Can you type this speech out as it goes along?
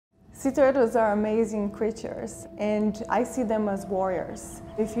Sea turtles are amazing creatures, and I see them as warriors.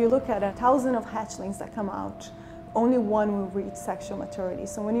 If you look at 1,000 of hatchlings that come out, only one will reach sexual maturity.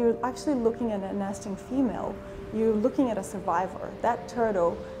 So when you're actually looking at a nesting female, you're looking at a survivor. That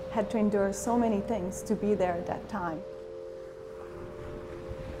turtle had to endure so many things to be there at that time.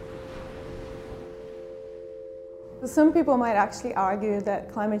 Some people might actually argue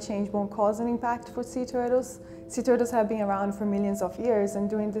that climate change won't cause an impact for sea turtles. Sea turtles have been around for millions of years, and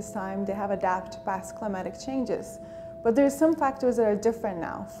during this time they have adapted past climatic changes. But there are some factors that are different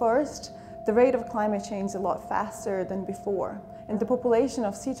now. First, the rate of climate change is a lot faster than before, and the population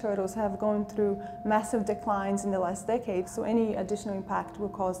of sea turtles have gone through massive declines in the last decade, so any additional impact will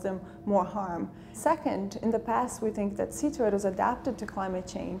cause them more harm. Second, in the past we think that sea turtles adapted to climate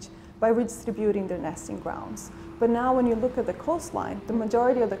change by redistributing their nesting grounds. But now when you look at the coastline, the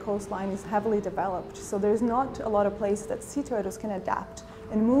majority of the coastline is heavily developed, so there's not a lot of places that sea turtles can adapt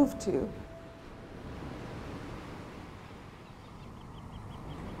and move to.